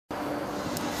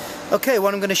Okay,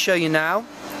 what I'm going to show you now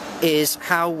is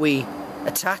how we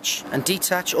attach and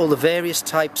detach all the various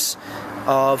types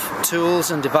of tools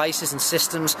and devices and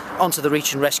systems onto the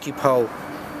reach and rescue pole.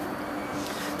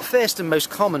 The first and most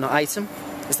common item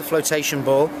is the flotation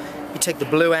ball. You take the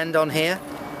blue end on here.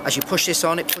 As you push this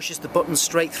on, it pushes the button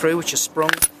straight through, which is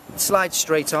sprung. It slides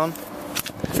straight on.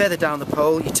 Further down the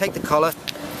pole, you take the collar,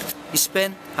 you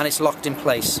spin, and it's locked in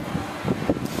place.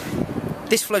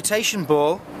 This flotation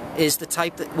ball is the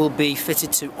type that will be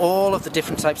fitted to all of the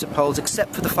different types of poles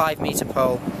except for the 5-meter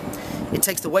pole. It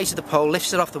takes the weight of the pole,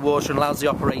 lifts it off the water, and allows the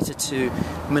operator to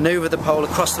manoeuvre the pole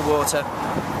across the water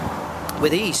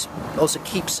with ease. It also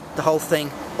keeps the whole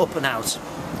thing up and out.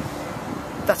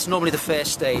 That's normally the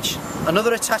first stage.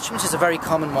 Another attachment is a very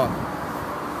common one.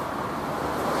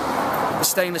 The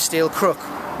stainless steel crook.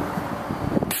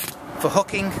 For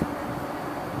hooking,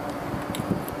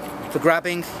 for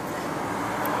grabbing,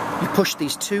 you push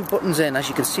these two buttons in. As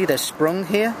you can see, they're sprung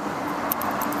here.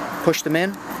 Push them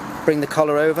in, bring the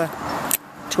collar over,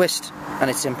 twist,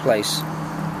 and it's in place.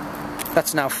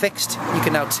 That's now fixed. You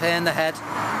can now turn the head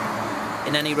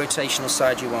in any rotational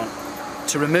side you want.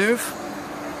 To remove,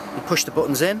 you push the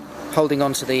buttons in, holding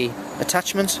onto the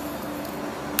attachment,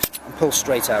 and pull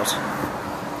straight out.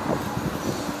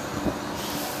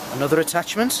 Another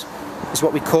attachment is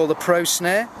what we call the Pro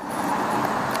Snare.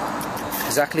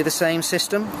 Exactly the same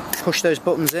system. Push those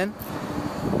buttons in,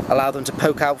 allow them to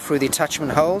poke out through the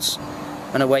attachment holes,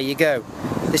 and away you go.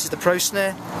 This is the Pro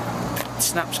Snare. It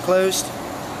snaps closed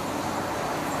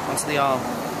onto the arm.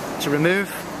 To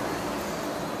remove,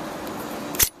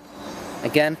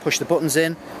 again push the buttons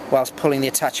in whilst pulling the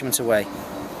attachment away.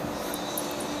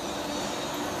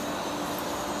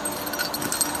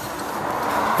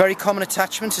 Very common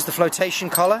attachment is the flotation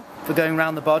collar for going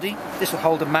around the body. This will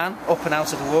hold a man up and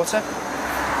out of the water.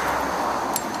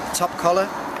 Top collar,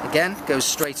 again, goes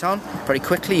straight on. Very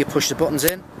quickly you push the buttons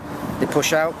in, they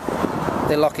push out,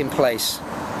 they lock in place.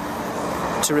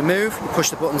 To remove, you push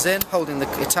the buttons in, holding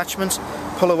the attachment,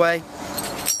 pull away,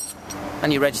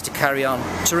 and you're ready to carry on.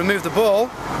 To remove the ball,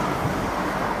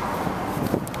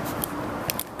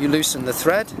 you loosen the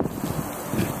thread,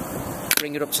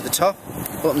 bring it up to the top,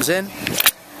 buttons in,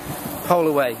 pole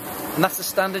away. And that's the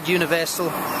standard universal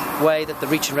way that the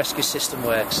reach and rescue system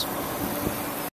works.